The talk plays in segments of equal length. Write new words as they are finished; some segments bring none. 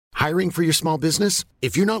Hiring for your small business?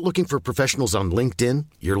 If you're not looking for professionals on LinkedIn,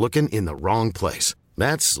 you're looking in the wrong place.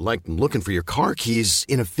 That's like looking for your car keys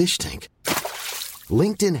in a fish tank.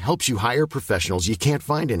 LinkedIn helps you hire professionals you can't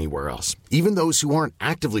find anywhere else, even those who aren't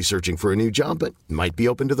actively searching for a new job but might be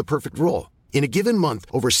open to the perfect role. In a given month,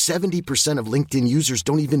 over 70% of LinkedIn users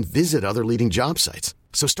don't even visit other leading job sites.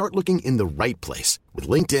 So start looking in the right place. With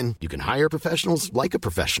LinkedIn, you can hire professionals like a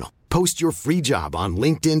professional. Post your free job on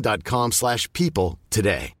linkedin.com/people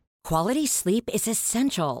today. Quality sleep is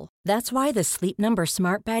essential. That's why the Sleep Number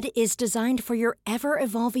Smart Bed is designed for your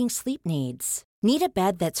ever-evolving sleep needs. Need a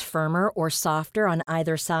bed that's firmer or softer on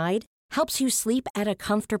either side? Helps you sleep at a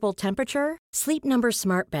comfortable temperature? Sleep Number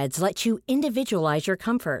Smart Beds let you individualize your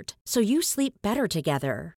comfort, so you sleep better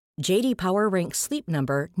together. J.D. Power ranks Sleep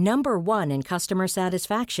Number number 1 in customer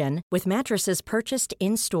satisfaction with mattresses purchased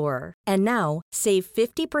in-store. And now, save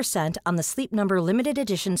 50% on the Sleep Number Limited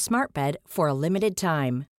Edition Smart Bed for a limited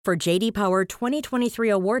time. For J.D. Power 2023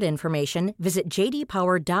 award information, visit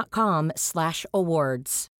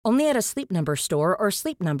jdpower.com/awards. Only at a Sleep Number store or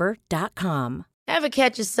sleepnumber.com. Ever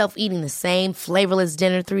catch yourself eating the same flavorless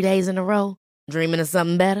dinner 3 days in a row? Dreaming of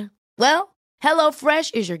something better? Well,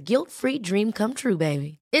 HelloFresh is your guilt-free dream come true,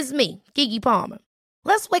 baby. It's me, Keke Palmer.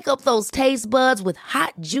 Let's wake up those taste buds with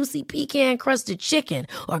hot, juicy pecan-crusted chicken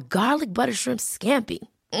or garlic butter shrimp scampi.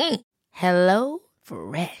 Hello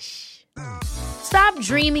Fresh. Stop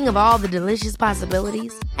dreaming of all the delicious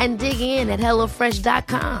possibilities and dig in at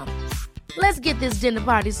HelloFresh.com. Let's get this dinner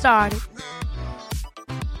party started.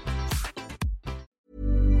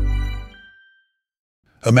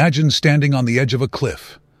 Imagine standing on the edge of a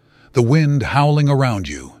cliff, the wind howling around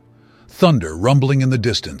you, thunder rumbling in the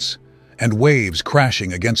distance, and waves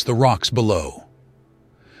crashing against the rocks below.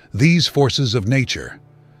 These forces of nature,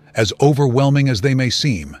 as overwhelming as they may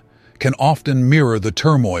seem, can often mirror the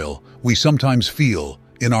turmoil we sometimes feel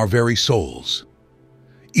in our very souls.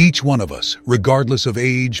 Each one of us, regardless of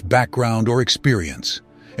age, background, or experience,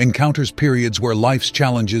 encounters periods where life's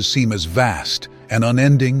challenges seem as vast and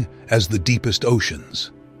unending as the deepest oceans.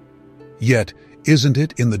 Yet, isn't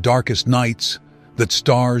it in the darkest nights that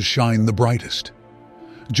stars shine the brightest?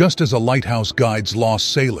 Just as a lighthouse guides lost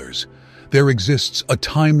sailors, there exists a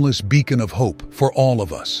timeless beacon of hope for all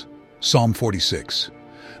of us. Psalm 46.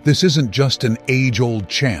 This isn't just an age-old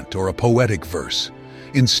chant or a poetic verse.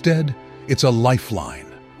 Instead, it's a lifeline,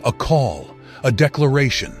 a call, a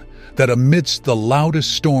declaration that amidst the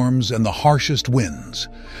loudest storms and the harshest winds,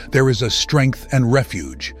 there is a strength and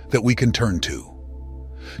refuge that we can turn to.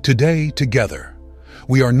 Today, together,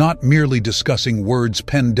 we are not merely discussing words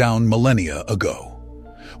penned down millennia ago.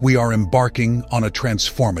 We are embarking on a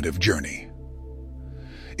transformative journey.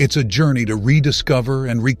 It's a journey to rediscover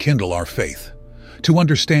and rekindle our faith, to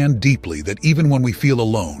understand deeply that even when we feel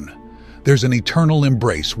alone, there's an eternal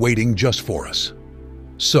embrace waiting just for us.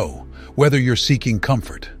 So, whether you're seeking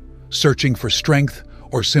comfort, searching for strength,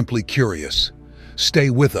 or simply curious,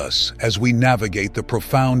 stay with us as we navigate the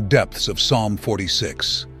profound depths of Psalm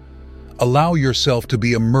 46. Allow yourself to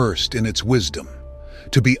be immersed in its wisdom,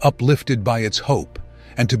 to be uplifted by its hope,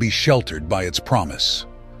 and to be sheltered by its promise.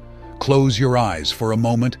 Close your eyes for a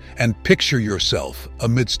moment and picture yourself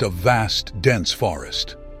amidst a vast, dense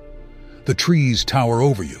forest. The trees tower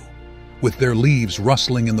over you, with their leaves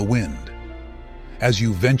rustling in the wind. As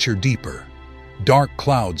you venture deeper, dark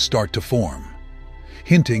clouds start to form,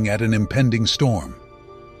 hinting at an impending storm.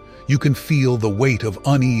 You can feel the weight of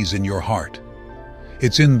unease in your heart.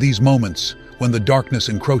 It's in these moments, when the darkness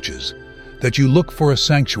encroaches, that you look for a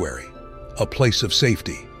sanctuary, a place of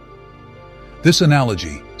safety. This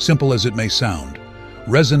analogy, simple as it may sound,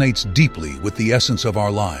 resonates deeply with the essence of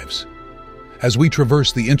our lives. As we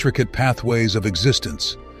traverse the intricate pathways of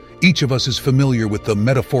existence, each of us is familiar with the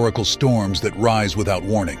metaphorical storms that rise without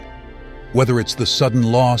warning. Whether it's the sudden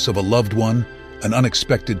loss of a loved one, an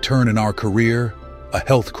unexpected turn in our career, a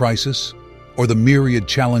health crisis, or the myriad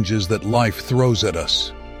challenges that life throws at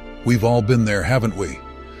us, we've all been there, haven't we?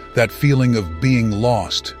 That feeling of being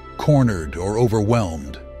lost, cornered, or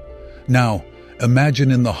overwhelmed. Now,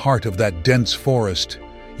 imagine in the heart of that dense forest,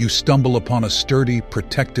 you stumble upon a sturdy,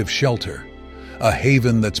 protective shelter, a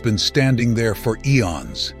haven that's been standing there for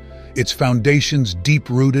eons, its foundations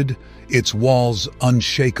deep-rooted, its walls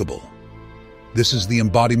unshakable. This is the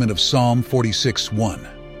embodiment of Psalm 46:1,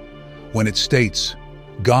 when it states,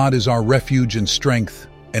 "God is our refuge and strength,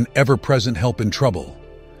 an ever-present help in trouble."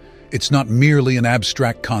 It's not merely an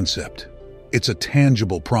abstract concept. It's a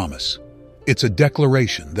tangible promise. It's a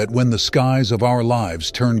declaration that when the skies of our lives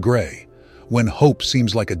turn gray, when hope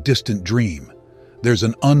seems like a distant dream, there's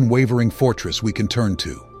an unwavering fortress we can turn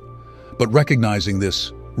to. But recognizing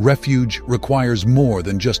this Refuge requires more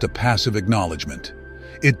than just a passive acknowledgement.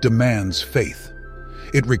 It demands faith.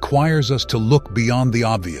 It requires us to look beyond the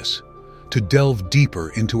obvious, to delve deeper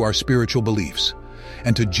into our spiritual beliefs,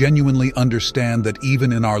 and to genuinely understand that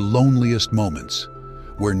even in our loneliest moments,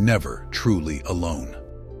 we're never truly alone.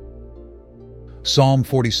 Psalm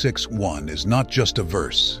 46:1 is not just a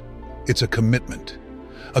verse, it's a commitment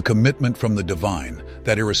from the divine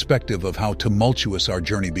that irrespective of how tumultuous our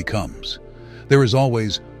journey becomes, there is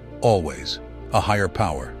always a higher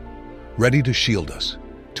power, ready to shield us,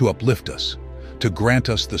 to uplift us, to grant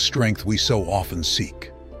us the strength we so often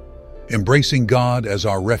seek. Embracing God as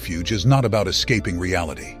our refuge is not about escaping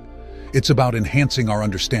reality. It's about enhancing our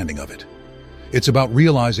understanding of it. It's about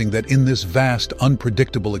realizing that in this vast,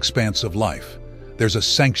 unpredictable expanse of life, there's a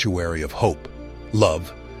sanctuary of hope,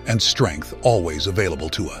 love, and strength always available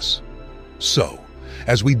to us. So,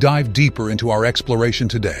 as we dive deeper into our exploration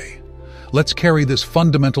today, let's carry this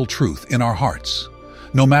fundamental truth in our hearts.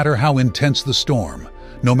 No matter how intense the storm,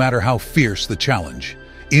 no matter how fierce the challenge,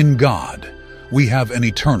 in God, we have an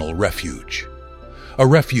eternal refuge. A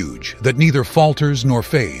refuge that neither falters nor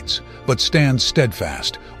fades, but stands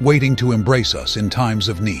steadfast, waiting to embrace us in times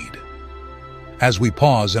of need. As we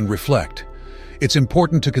pause and reflect, it's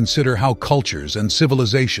important to consider how cultures and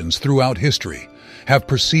civilizations throughout history have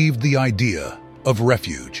perceived the idea of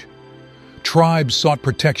refuge. Tribes sought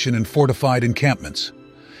protection in fortified encampments.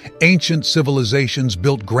 Ancient civilizations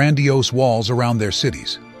built grandiose walls around their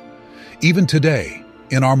cities. Even today,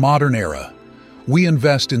 in our modern era, we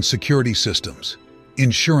invest in security systems,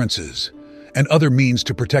 insurances, and other means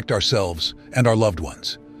to protect ourselves and our loved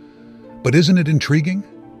ones. But isn't it intriguing?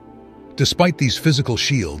 Despite these physical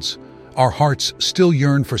shields, our hearts still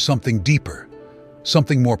yearn for something deeper,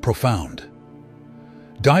 something more profound.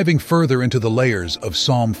 Diving further into the layers of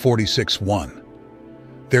Psalm 46:1,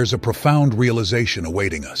 there's a profound realization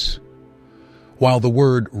awaiting us. While the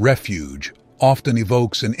word refuge often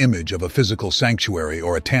evokes an image of a physical sanctuary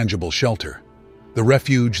or a tangible shelter, the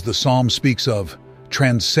refuge the psalm speaks of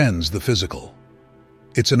transcends the physical.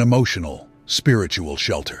 It's an emotional, spiritual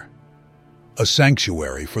shelter, a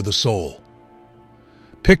sanctuary for the soul.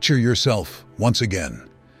 Picture yourself, once again,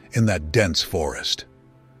 in that dense forest.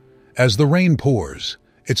 As the rain pours,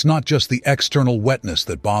 it's not just the external wetness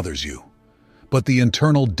that bothers you, but the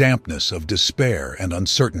internal dampness of despair and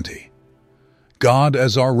uncertainty. God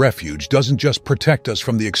as our refuge doesn't just protect us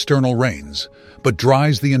from the external rains, but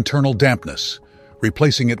dries the internal dampness,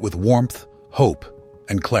 replacing it with warmth, hope,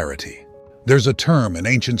 and clarity. There's a term in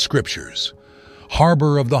ancient scriptures,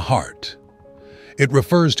 harbor of the heart. It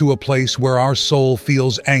refers to a place where our soul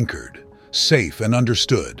feels anchored, safe, and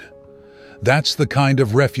understood. That's the kind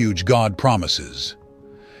of refuge God promises.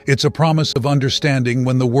 It's a promise of understanding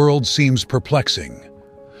when the world seems perplexing,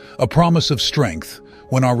 a promise of strength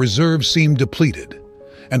when our reserves seem depleted,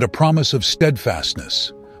 and a promise of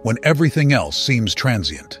steadfastness when everything else seems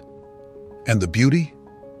transient. And the beauty?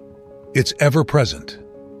 It's ever-present.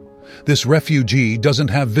 This refugee doesn't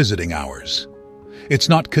have visiting hours. It's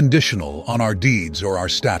not conditional on our deeds or our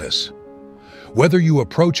status. Whether you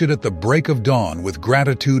approach it at the break of dawn with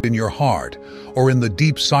gratitude in your heart or in the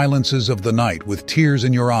deep silences of the night with tears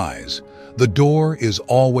in your eyes, the door is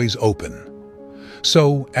always open.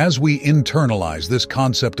 So, as we internalize this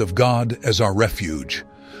concept of God as our refuge,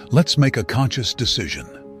 let's make a conscious decision.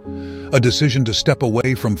 A decision to step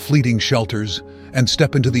away from fleeting shelters and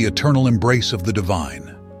step into the eternal embrace of the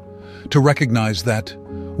divine. To recognize that,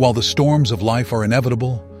 while the storms of life are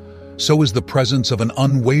inevitable, so is the presence of an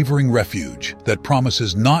unwavering refuge that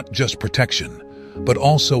promises not just protection, but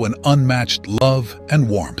also an unmatched love and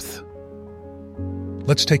warmth.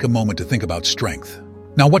 Let's take a moment to think about strength.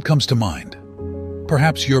 Now, what comes to mind?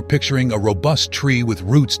 Perhaps you're picturing a robust tree with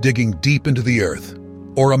roots digging deep into the earth,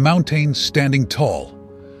 or a mountain standing tall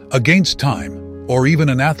against time, or even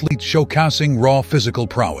an athlete showcasing raw physical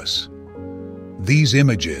prowess. These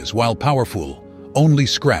images, while powerful, only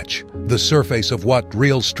scratch the surface of what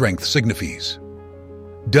real strength signifies.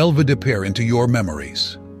 Delve deeper into your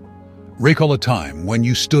memories. Recall a time when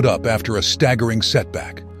you stood up after a staggering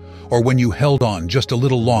setback, or when you held on just a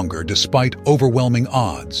little longer despite overwhelming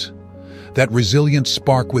odds. That resilient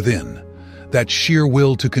spark within, that sheer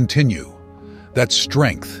will to continue, that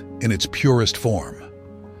strength in its purest form.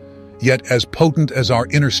 Yet, as potent as our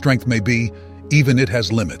inner strength may be, even it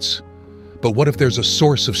has limits. But what if there's a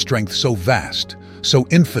source of strength so vast, so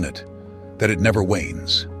infinite, that it never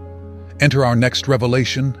wanes? Enter our next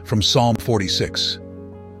revelation from Psalm 46.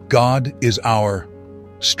 God is our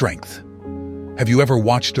strength. Have you ever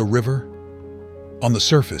watched a river? On the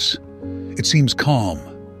surface, it seems calm,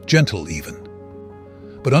 gentle even.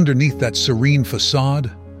 But underneath that serene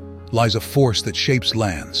facade lies a force that shapes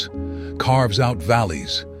lands, carves out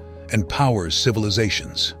valleys, and powers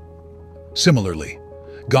civilizations. Similarly,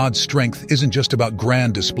 God's strength isn't just about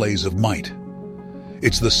grand displays of might.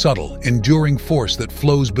 It's the subtle, enduring force that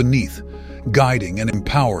flows beneath, guiding and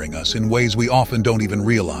empowering us in ways we often don't even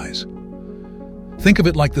realize. Think of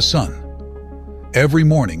it like the sun. Every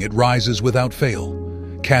morning it rises without fail,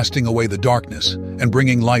 casting away the darkness and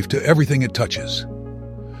bringing life to everything it touches.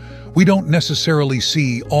 We don't necessarily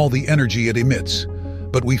see all the energy it emits,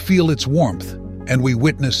 but we feel its warmth and we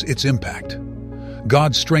witness its impact.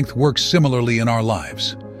 God's strength works similarly in our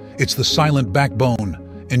lives. It's the silent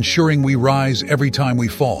backbone, ensuring we rise every time we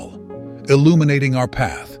fall, illuminating our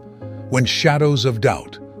path when shadows of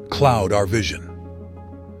doubt cloud our vision.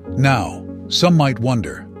 Now, some might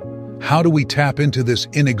wonder, how do we tap into this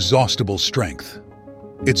inexhaustible strength?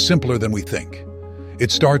 It's simpler than we think.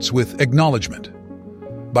 It starts with acknowledgement.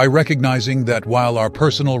 By recognizing that while our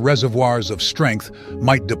personal reservoirs of strength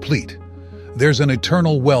might deplete, there's an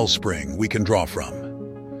eternal wellspring we can draw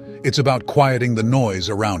from. It's about quieting the noise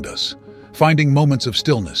around us, finding moments of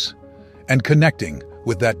stillness, and connecting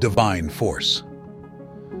with that divine force.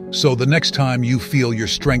 So the next time you feel your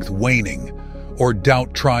strength waning or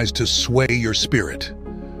doubt tries to sway your spirit,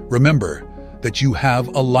 remember that you have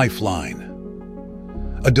a lifeline.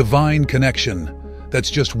 A divine connection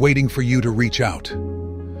that's just waiting for you to reach out.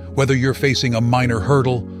 Whether you're facing a minor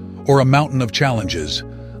hurdle or a mountain of challenges,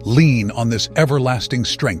 lean on this everlasting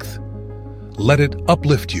strength. Let it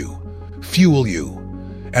uplift you, fuel you,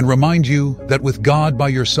 and remind you that with God by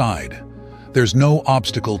your side, there's no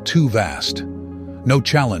obstacle too vast, no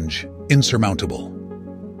challenge insurmountable.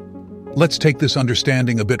 Let's take this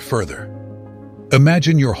understanding a bit further.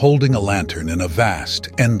 Imagine you're holding a lantern in a vast,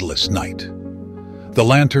 endless night. The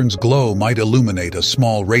lantern's glow might illuminate a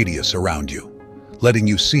small radius around you, letting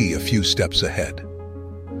you see a few steps ahead.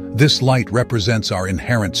 This light represents our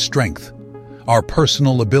inherent strength, our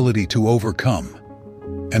personal ability to overcome,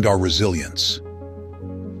 and our resilience.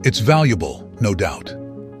 It's valuable, no doubt,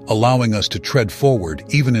 allowing us to tread forward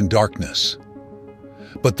even in darkness.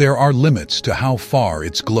 But there are limits to how far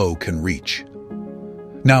its glow can reach.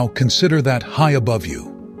 Now consider that high above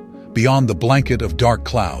you, beyond the blanket of dark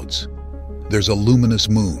clouds, there's a luminous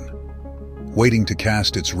moon, waiting to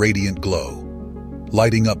cast its radiant glow,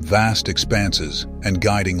 lighting up vast expanses and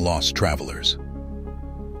guiding lost travelers.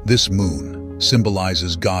 This moon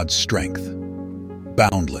symbolizes God's strength,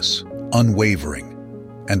 boundless, unwavering,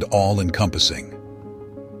 and all-encompassing.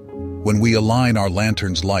 When we align our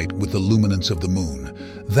lantern's light with the luminance of the moon,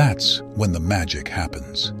 that's when the magic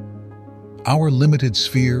happens. Our limited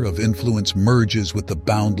sphere of influence merges with the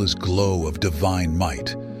boundless glow of divine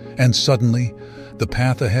might, and suddenly, the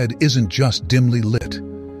path ahead isn't just dimly lit,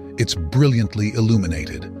 it's brilliantly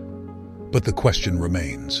illuminated. But the question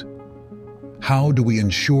remains, how do we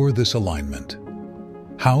ensure this alignment?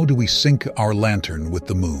 How do we sync our lantern with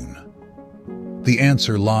the moon? The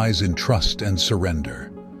answer lies in trust and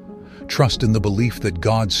surrender. Trust in the belief that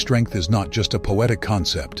God's strength is not just a poetic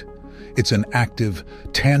concept, it's an active,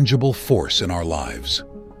 tangible force in our lives.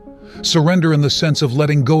 Surrender in the sense of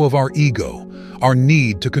letting go of our ego, our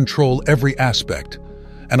need to control every aspect,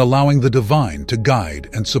 and allowing the divine to guide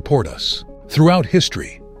and support us. Throughout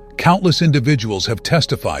history, countless individuals have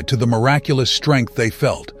testified to the miraculous strength they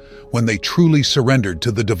felt when they truly surrendered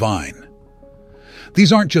to the divine.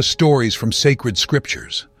 These aren't just stories from sacred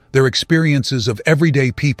scriptures, they're experiences of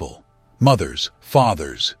everyday people, mothers,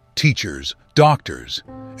 fathers, teachers, doctors,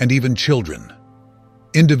 and even children.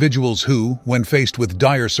 Individuals who, when faced with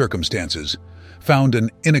dire circumstances, found an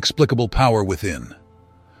inexplicable power within.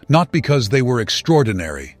 Not because they were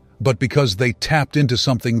extraordinary, but because they tapped into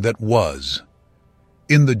something that was.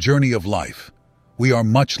 In the journey of life, we are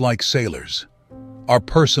much like sailors. Our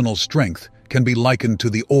personal strength can be likened to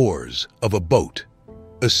the oars of a boat,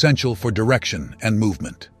 essential for direction and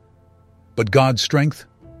movement. But God's strength?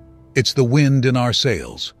 It's the wind in our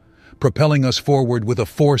sails, propelling us forward with a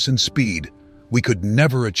force and speed we could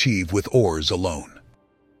never achieve with oars alone.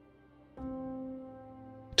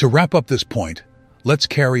 To wrap up this point, let's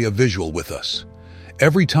carry a visual with us.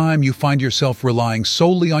 Every time you find yourself relying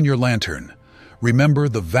solely on your lantern, remember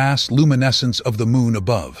the vast luminescence of the moon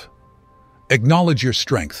above. Acknowledge your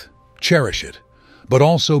strength, cherish it, but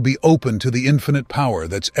also be open to the infinite power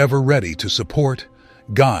that's ever ready to support,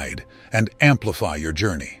 guide, and amplify your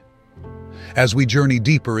journey. As we journey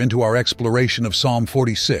deeper into our exploration of Psalm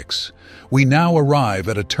 46, we now arrive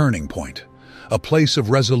at a turning point, a place of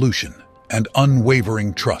resolution and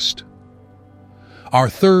unwavering trust. Our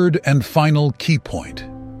third and final key point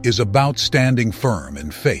is about standing firm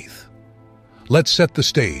in faith. Let's set the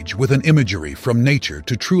stage with an imagery from nature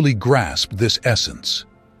to truly grasp this essence.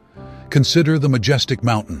 Consider the majestic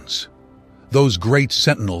mountains, those great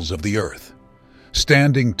sentinels of the earth,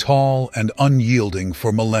 standing tall and unyielding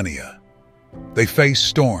for millennia. They face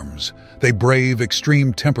storms, they brave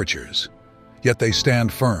extreme temperatures, yet they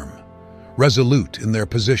stand firm, resolute in their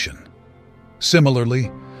position. Similarly,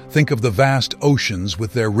 think of the vast oceans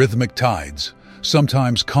with their rhythmic tides,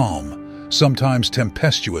 sometimes calm, sometimes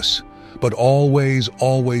tempestuous, but always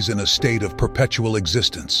in a state of perpetual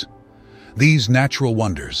existence. These natural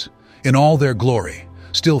wonders, in all their glory,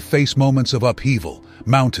 still face moments of upheaval.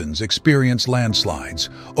 Mountains experience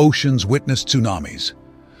landslides, oceans witness tsunamis.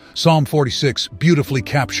 Psalm 46 beautifully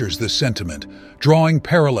captures this sentiment, drawing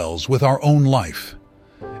parallels with our own life.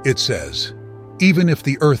 It says, "Even if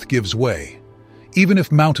the earth gives way, even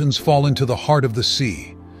if mountains fall into the heart of the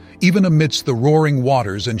sea, even amidst the roaring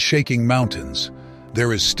waters and shaking mountains,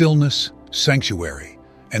 there is stillness, sanctuary,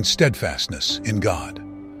 and steadfastness in God."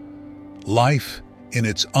 Life, in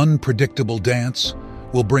its unpredictable dance,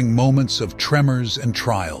 will bring moments of tremors and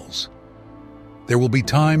trials. There will be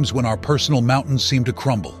times when our personal mountains seem to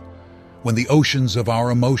crumble, when the oceans of our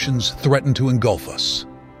emotions threaten to engulf us.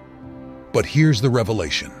 But here's the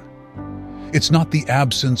revelation. It's not the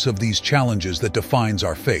absence of these challenges that defines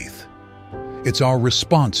our faith. It's our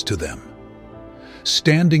response to them.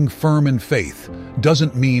 Standing firm in faith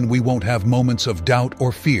doesn't mean we won't have moments of doubt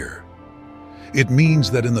or fear. It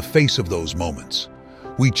means that in the face of those moments,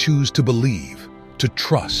 we choose to believe, to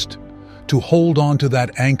trust, to hold on to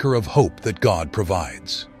that anchor of hope that God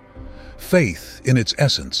provides. Faith, in its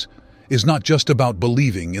essence, is not just about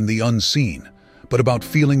believing in the unseen, but about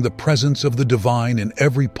feeling the presence of the divine in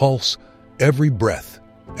every pulse, every breath,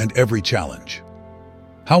 and every challenge.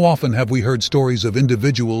 How often have we heard stories of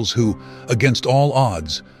individuals who, against all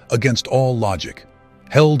odds, against all logic,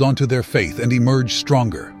 held onto their faith and emerged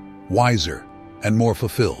stronger, wiser, and more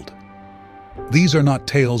fulfilled? These are not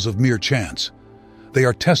tales of mere chance. They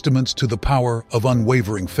are testaments to the power of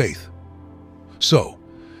unwavering faith. So,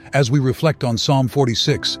 as we reflect on Psalm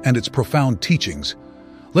 46 and its profound teachings,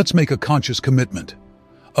 let's make a conscious commitment,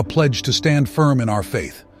 a pledge to stand firm in our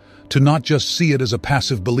faith, to not just see it as a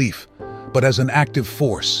passive belief, but as an active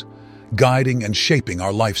force, guiding and shaping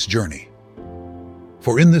our life's journey.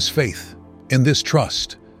 For in this faith, in this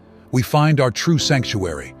trust, we find our true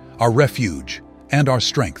sanctuary, our refuge, and our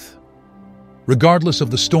strength. Regardless of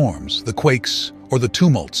the storms, the quakes, or the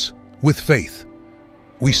tumults, with faith,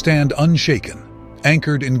 we stand unshaken,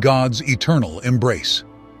 anchored in God's eternal embrace.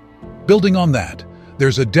 Building on that,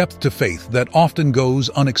 there's a depth to faith that often goes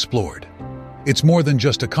unexplored. It's more than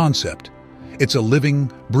just a concept. It's a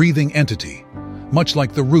living, breathing entity, much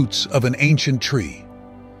like the roots of an ancient tree.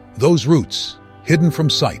 Those roots, hidden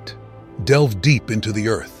from sight, delve deep into the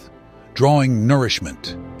earth, drawing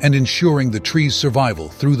nourishment and ensuring the tree's survival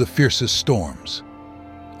through the fiercest storms.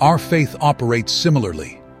 Our faith operates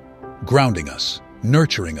similarly, grounding us,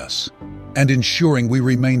 nurturing us, and ensuring we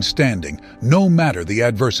remain standing no matter the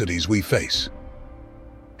adversities we face.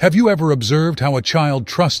 Have you ever observed how a child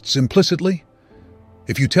trusts implicitly?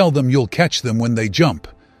 If you tell them you'll catch them when they jump,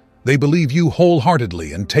 they believe you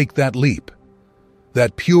wholeheartedly and take that leap.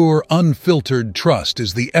 That pure, unfiltered trust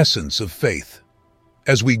is the essence of faith.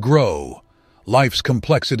 As we grow, life's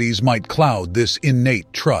complexities might cloud this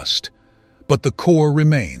innate trust, but the core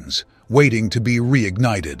remains, waiting to be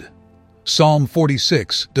reignited. Psalm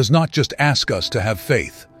 46 does not just ask us to have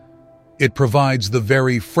faith. It provides the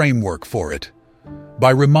very framework for it. By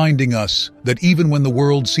reminding us that even when the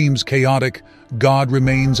world seems chaotic, God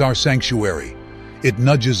remains our sanctuary, it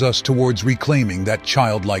nudges us towards reclaiming that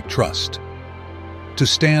childlike trust. To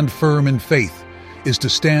stand firm in faith is to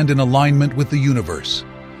stand in alignment with the universe,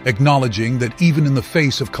 acknowledging that even in the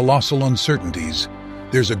face of colossal uncertainties,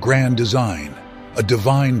 there's a grand design, a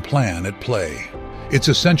divine plan at play. It's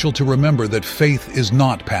essential to remember that faith is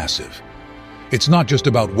not passive. It's not just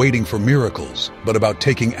about waiting for miracles, but about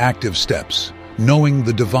taking active steps, knowing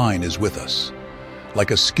the divine is with us.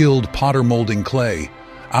 Like a skilled potter molding clay,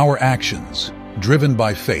 our actions, driven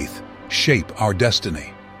by faith, shape our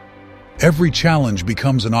destiny. Every challenge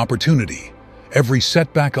becomes an opportunity, every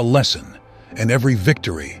setback a lesson, and every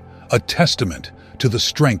victory a testament to the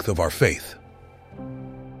strength of our faith.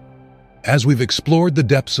 As we've explored the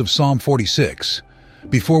depths of Psalm 46,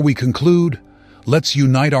 before we conclude, let's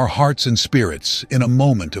unite our hearts and spirits in a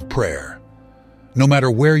moment of prayer. No matter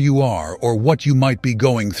where you are or what you might be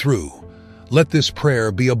going through, let this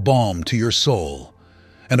prayer be a balm to your soul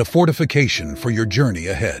and a fortification for your journey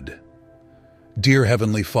ahead. Dear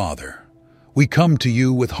Heavenly Father, we come to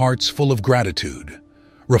you with hearts full of gratitude,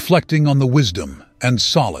 reflecting on the wisdom and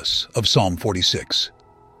solace of Psalm 46.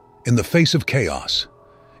 In the face of chaos,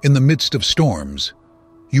 in the midst of storms,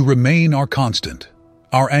 you remain our constant,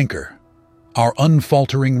 our anchor, our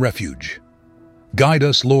unfaltering refuge. Guide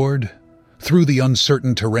us, Lord, through the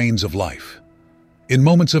uncertain terrains of life. In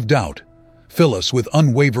moments of doubt, fill us with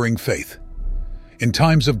unwavering faith. In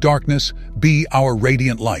times of darkness, be our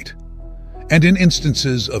radiant light. And in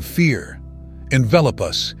instances of fear, envelop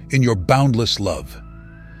us in your boundless love.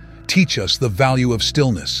 Teach us the value of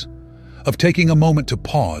stillness, of taking a moment to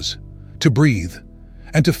pause, to breathe,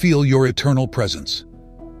 and to feel your eternal presence.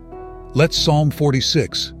 Let Psalm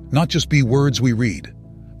 46 not just be words we read,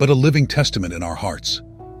 but a living testament in our hearts,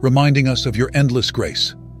 reminding us of your endless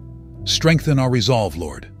grace. Strengthen our resolve,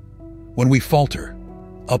 Lord. When we falter,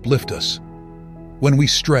 uplift us. When we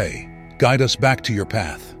stray, guide us back to your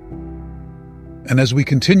path. And as we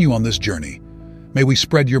continue on this journey, may we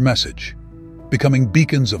spread your message, becoming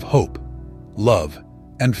beacons of hope, love,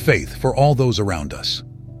 and faith for all those around us.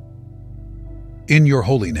 In your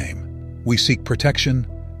holy name, we seek protection,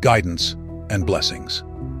 guidance, and blessings.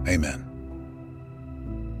 Amen.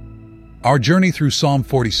 Our journey through Psalm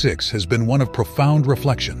 46 has been one of profound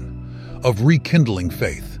reflection, of rekindling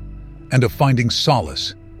faith, and of finding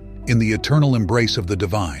solace in the eternal embrace of the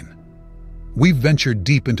divine. We've ventured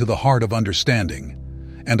deep into the heart of understanding,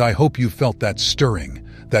 and I hope you felt that stirring,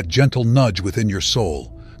 that gentle nudge within your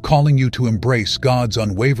soul, calling you to embrace God's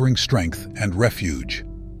unwavering strength and refuge.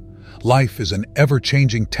 Life is an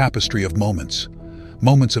ever-changing tapestry of moments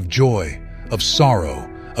of joy, of sorrow,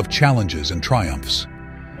 of challenges and triumphs.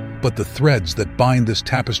 But the threads that bind this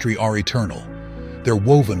tapestry are eternal. They're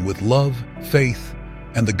woven with love, faith,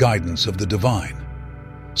 and the guidance of the divine.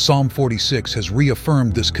 Psalm 46 has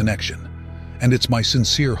reaffirmed this connection, and it's my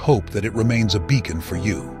sincere hope that it remains a beacon for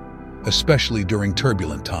you, especially during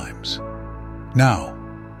turbulent times. Now,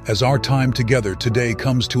 as our time together today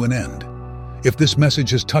comes to an end, if this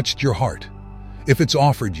message has touched your heart, if it's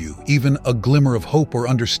offered you even a glimmer of hope or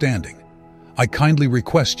understanding, I kindly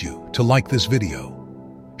request you to like this video.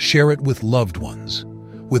 Share it with loved ones,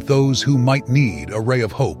 with those who might need a ray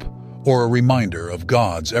of hope or a reminder of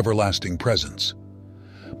God's everlasting presence.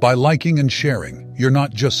 By liking and sharing, you're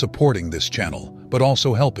not just supporting this channel, but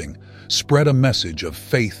also helping spread a message of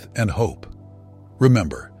faith and hope.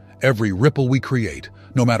 Remember, every ripple we create,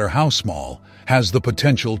 no matter how small, has the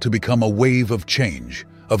potential to become a wave of change,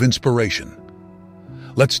 of inspiration.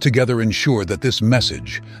 Let's together ensure that this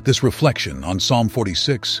message, this reflection on Psalm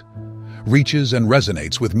 46, reaches and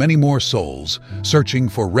resonates with many more souls searching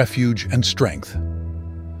for refuge and strength.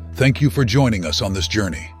 Thank you for joining us on this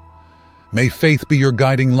journey. May faith be your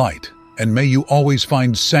guiding light, and may you always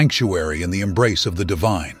find sanctuary in the embrace of the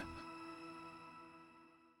divine.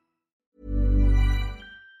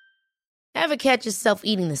 Ever catch yourself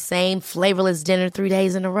eating the same flavorless dinner 3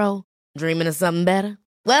 days in a row? Dreaming of something better?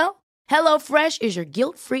 Well, HelloFresh is your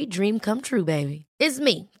guilt-free dream come true, baby. It's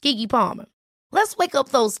me, Keke Palmer. Let's wake up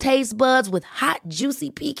those taste buds with hot, juicy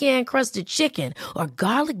pecan-crusted chicken or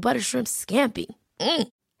garlic butter shrimp scampi.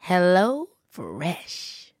 Hello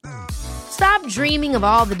Fresh. Stop dreaming of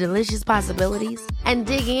all the delicious possibilities and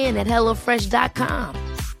dig in at HelloFresh.com.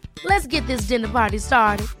 Let's get this dinner party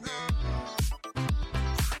started.